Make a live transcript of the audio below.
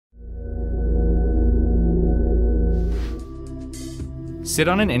Sit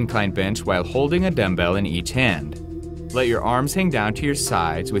on an incline bench while holding a dumbbell in each hand. Let your arms hang down to your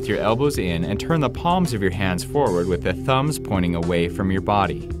sides with your elbows in and turn the palms of your hands forward with the thumbs pointing away from your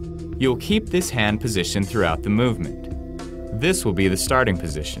body. You'll keep this hand position throughout the movement. This will be the starting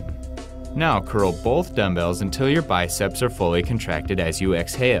position. Now curl both dumbbells until your biceps are fully contracted as you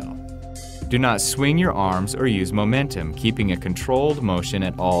exhale. Do not swing your arms or use momentum, keeping a controlled motion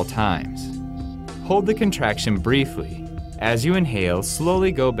at all times. Hold the contraction briefly. As you inhale,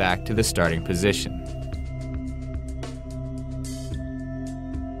 slowly go back to the starting position.